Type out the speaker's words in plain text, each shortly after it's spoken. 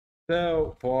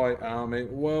So, boy army,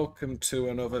 welcome to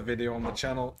another video on the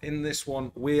channel. In this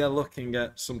one, we are looking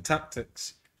at some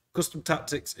tactics, custom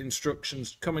tactics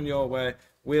instructions coming your way.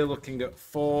 We're looking at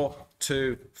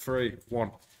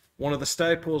 4-2-3-1. One of the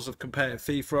staples of competitive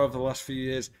FIFA over the last few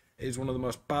years. It is one of the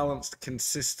most balanced,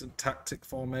 consistent tactic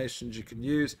formations you can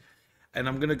use. And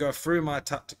I'm going to go through my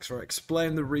tactics for it,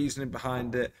 explain the reasoning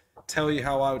behind it, tell you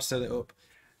how I would set it up.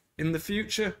 In the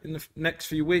future, in the next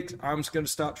few weeks, I'm just going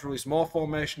to start to release more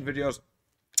formation videos,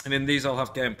 and in these I'll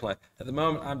have gameplay. At the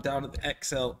moment, I'm down at the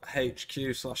Excel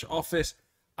HQ/office.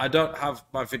 I don't have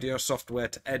my video software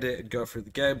to edit and go through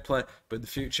the gameplay, but in the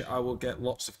future I will get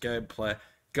lots of gameplay,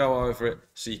 go over it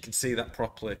so you can see that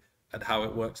properly and how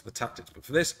it works, the tactics. But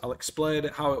for this, I'll explain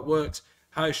it, how it works,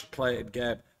 how you should play it in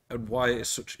game, and why it is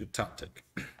such a good tactic.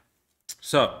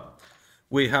 So,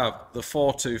 we have the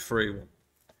 4-2-3-1.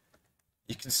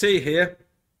 You can see here,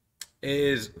 it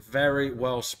is very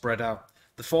well spread out.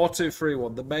 The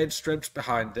 4-2-3-1, the main strengths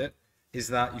behind it is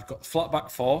that you've got the flat back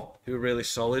four, who are really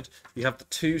solid. You have the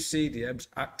two CDMs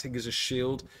acting as a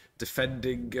shield,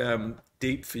 defending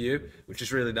deep for you, which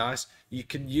is really nice. You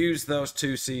can use those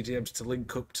two CDMs to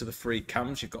link up to the three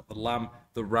cams. You've got the LAM,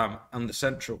 the RAM, and the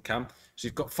central cam. So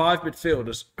you've got five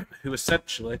midfielders who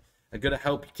essentially are going to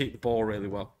help you keep the ball really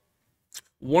well.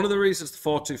 One of the reasons the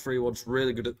 4-2-3-1 is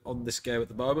really good on this game at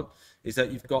the moment is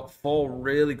that you've got four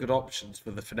really good options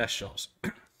for the finesse shots.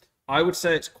 I would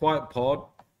say it's quite important.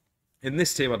 In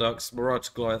this team, I don't, because Mirage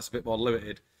Glory, that's a bit more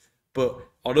limited. But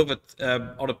on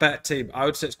a better team, I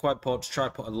would say it's quite important to try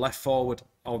and put a left forward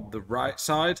on the right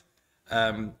side,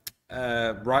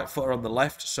 right footer on the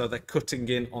left, so they're cutting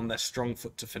in on their strong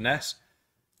foot to finesse.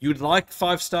 You'd like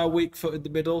 5-star weak foot in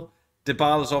the middle.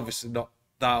 Dybala's obviously not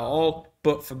that at all,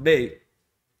 but for me,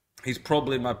 he's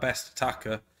probably my best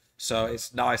attacker, so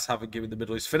it's nice having him in the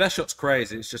middle. His finesse shot's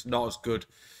crazy, it's just not as good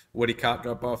when he can't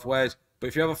go both ways. But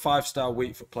if you have a 5-star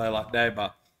weak foot player like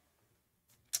Neymar,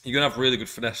 you're going to have really good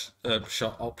finesse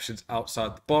shot options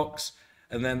outside the box.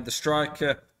 And then the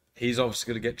striker, he's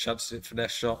obviously going to get chances at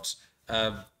finesse shots.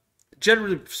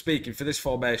 Generally speaking, for this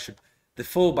formation, the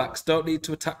fullbacks don't need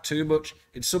to attack too much.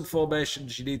 In some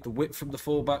formations, you need the width from the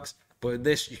fullbacks, but in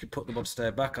this, you can put them on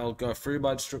stay back. I'll go through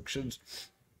my instructions.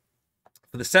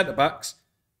 For the centre-backs,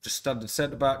 just standard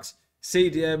centre-backs,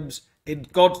 CDMs, in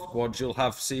God squads, you'll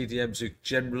have CDMs who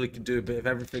generally can do a bit of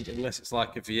everything, unless it's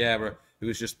like a Vieira, who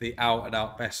is just the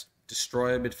out-and-out best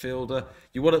destroyer midfielder.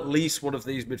 You want at least one of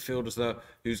these midfielders, though,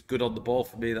 who's good on the ball.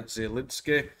 For me, that's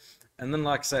Zelonius. And then,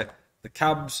 like I said, the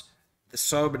cams, there's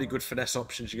so many good finesse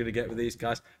options you're going to get with these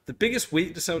guys. The biggest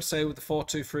weakness, I would say, with the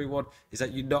 4-2-3-1 is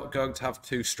that you're not going to have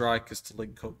two strikers to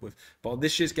link up with. But on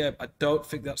this year's game, I don't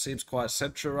think that seems quite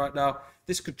essential right now.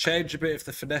 This could change a bit if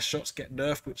the finesse shots get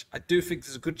nerfed, which I do think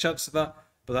there's a good chance of that.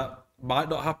 But that might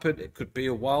not happen. It could be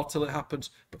a while till it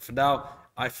happens. But for now,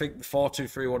 I think the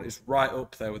 4-2-3-1 is right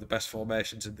up there with the best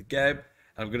formations in the game.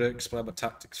 And I'm going to explain my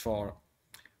tactics for it.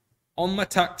 On my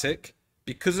tactic,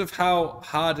 because of how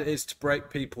hard it is to break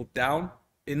people down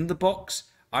in the box,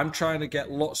 I'm trying to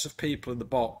get lots of people in the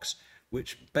box,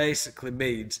 which basically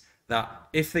means that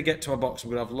if they get to my box, I'm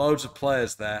going to have loads of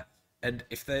players there, and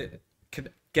if they can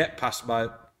get past my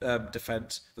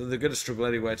defence, then they're going to struggle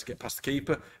anyway to get past the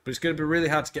keeper. But it's going to be really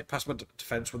hard to get past my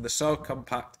defence when they're so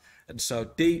compact and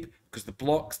so deep, because the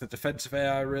blocks, the defensive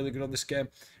AI are really good on this game.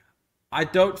 I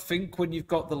don't think when you've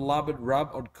got the LAM and RAM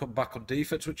on come back on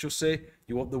defense, which you'll see,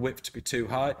 you want the width to be too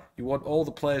high. You want all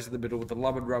the players in the middle with the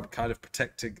LAM and RAM kind of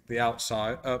protecting the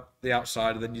outside,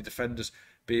 and then your defenders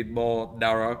being more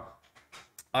narrow.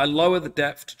 I lower the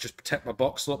depth to just protect my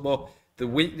box a lot more. The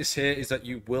weakness here is that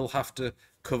you will have to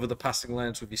cover the passing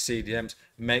lanes with your CDMs.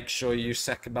 Make sure you use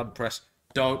second man press.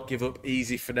 Don't give up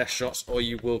easy finesse shots, or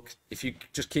you will. If you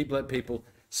just keep letting people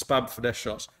spam finesse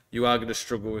shots, you are going to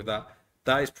struggle with that.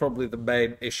 That is probably the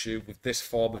main issue with this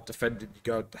form of defending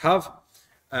you're going to have.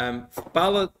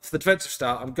 For the defensive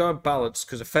start, I'm going balanced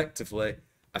because effectively,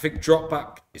 I think drop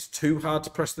back is too hard to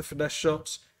press the finesse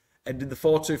shots. And in the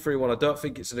 4-2-3-1, I don't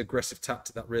think it's an aggressive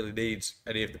tactic that really needs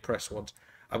any of the press ones.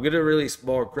 I'm going to release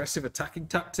more aggressive attacking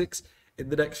tactics in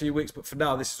the next few weeks, but for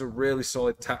now, this is a really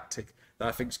solid tactic that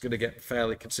I think is going to get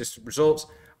fairly consistent results.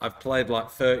 I've played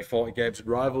like 30, 40 games in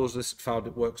Rivals. This found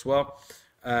it works well.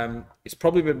 It's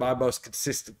probably been my most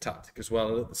consistent tactic as well.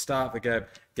 And at the start of the game,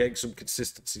 getting some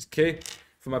consistency is key.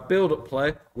 For my build-up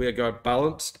play, we are going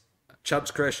balanced, chance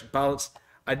creation balanced.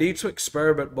 I need to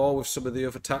experiment more with some of the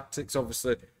other tactics.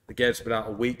 Obviously, the game's been out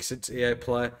a week since EA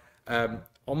Play. On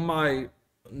my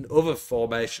other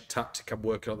formation tactic I'm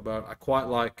working on at the moment, I quite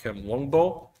like long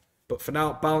ball. But for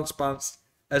now, balanced,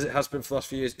 as it has been for the last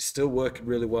few years, it's still working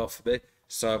really well for me.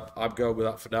 So I'm going with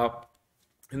that for now.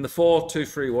 In the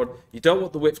 4-2-3-1, you don't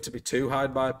want the width to be too high,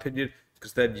 in my opinion,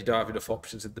 because then you don't have enough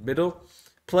options in the middle.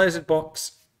 Players in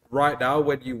box, right now,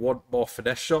 when you want more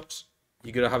finesse shots,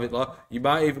 you're going to have it low. You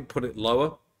might even put it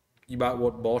lower. You might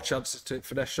want more chances to hit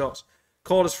finesse shots.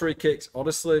 Corners, free kicks,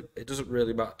 honestly, it doesn't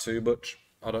really matter too much,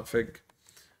 I don't think.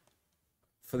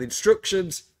 For the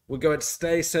instructions, we're going to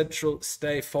stay central,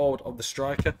 stay forward on the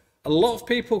striker. A lot of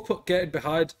people put getting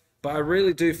behind, but I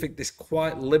really do think this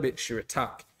quite limits your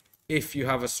attack if you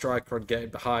have a striker on getting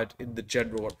behind in the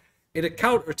general one. In a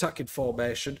counter-attacking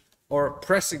formation or a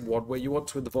pressing one where you want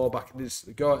to win the ball back and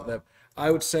instantly go at them,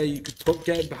 I would say you could put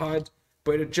getting behind,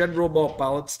 but in a general, more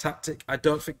balanced tactic, I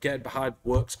don't think getting behind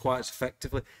works quite as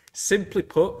effectively. Simply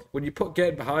put, when you put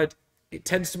getting behind, it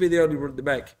tends to be the only run they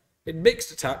make. In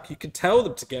mixed attack, you can tell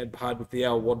them to get in behind with the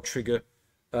L1 trigger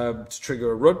to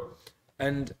trigger a run,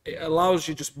 and it allows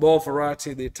you just more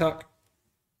variety in the attack.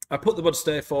 I put them on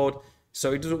stay forward,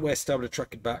 so he doesn't waste stamina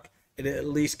tracking back, and it at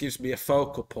least gives me a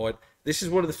focal point. This is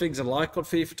one of the things I like on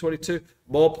FIFA 22.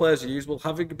 More players are usable.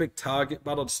 Having a big target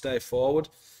man on stay forward,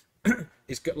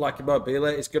 it's got like Immobile,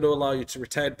 it's going to allow you to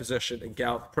retain possession and get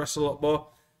out the press a lot more.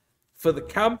 For the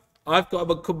cam, I've got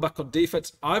him on comeback on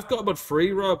defense. I've got him on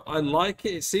free roam. I like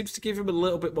it. It seems to give him a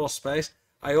little bit more space.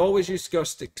 I always used to go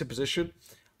stick to position.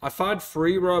 I find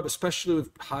free roam, especially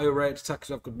with higher rated attackers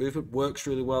who have good movement, works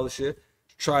really well this year.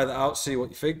 Try that out, see what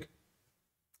you think.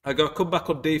 I go comeback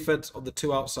on defense on the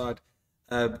two outside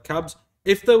cams.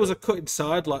 If there was a cut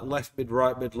inside, like left mid,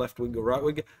 left winger, right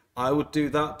winger, I would do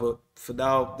that. But for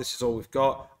now, this is all we've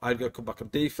got. I'd go comeback on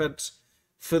defense.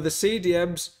 For the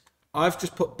CDMs, I've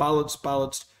just put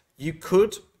balanced. You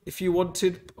could, if you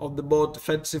wanted, on the more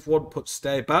defensive one, put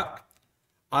stay back.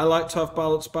 I like to have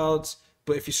balance,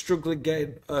 but if you're struggling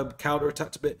getting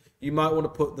counter-attacked a bit, you might want to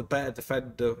put the better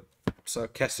defender, so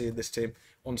Kessie in this team,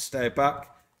 on stay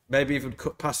back. Maybe even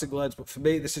cut passing lanes, but for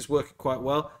me, this is working quite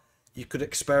well. You could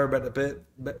experiment a bit,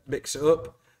 mix it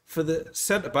up. For the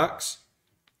centre-backs,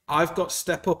 I've got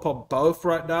step up on both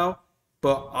right now,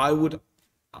 but I would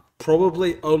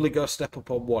probably only go step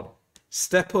up on one.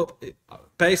 Step up,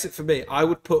 basic for me, I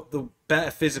would put the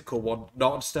better physical one,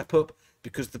 not on step up,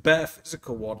 because the better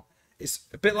physical one is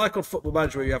a bit like on Football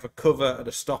Manager where you have a cover and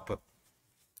a stopper.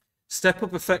 Step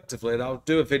up effectively, and I'll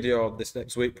do a video on this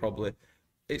next week probably.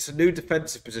 It's a new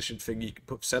defensive position thing you can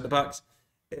put for centre-backs.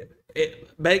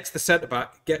 It makes the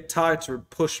centre-back get tighter and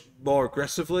push more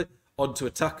aggressively onto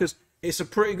attackers. It's a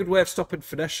pretty good way of stopping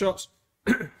finesse shots.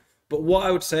 But what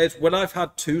I would say is when I've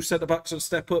had two centre-backs on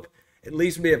step up, it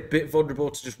leaves me a bit vulnerable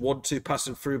to just 1-2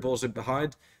 passing through balls in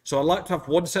behind. So I like to have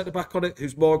one centre-back on it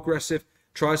who's more aggressive,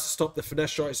 tries to stop the finesse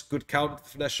shot, it's a good counter to the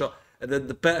finesse shot, and then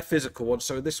the better physical one.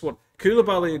 So in this one,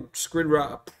 Koulibaly and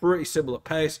Skriniar are pretty similar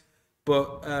pace,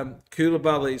 but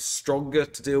Koulibaly is stronger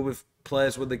to deal with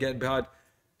players when they're getting behind.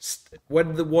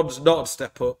 When the one's not on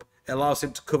step up, it allows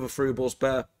him to cover through balls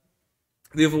better.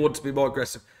 The other one to be more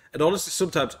aggressive. And honestly,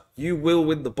 sometimes you will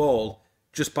win the ball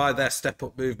just by their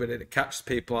step-up movement and it catches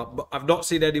people out. But I've not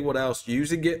seen anyone else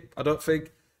using it, I don't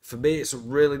think. For me, it's a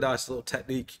really nice little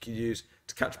technique you can use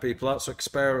to catch people out, so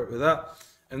experiment with that.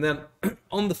 And then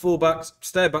on the fullbacks,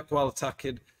 stay back while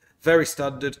attacking. Very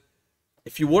standard.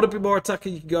 If you want to be more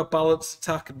attacking, you can go balanced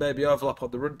attack and maybe overlap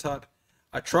on the run type.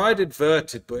 I tried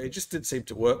inverted, but it just didn't seem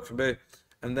to work for me.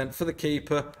 And then for the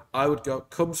keeper, I would go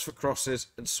comes for crosses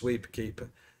and sweeper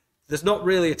keeper. There's not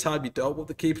really a time you don't want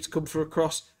the keeper to come for a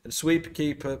cross, and sweeper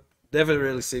keeper never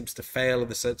really seems to fail in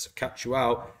the sense of catch you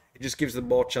out. It just gives them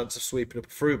more chance of sweeping up a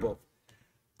through ball.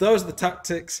 Those are the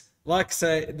tactics. Like I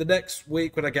say, in the next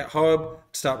week when I get home,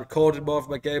 start recording more of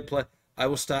my gameplay, I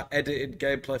will start editing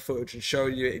gameplay footage and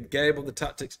showing you in game on the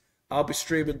tactics. I'll be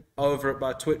streaming over at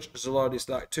my Twitch,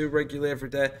 Zelonius92, regularly every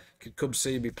day. You can come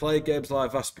see me play games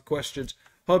live, ask me questions.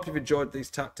 Hope you've enjoyed these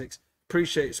tactics.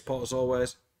 Appreciate your support as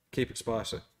always. Keep it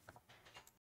spicy.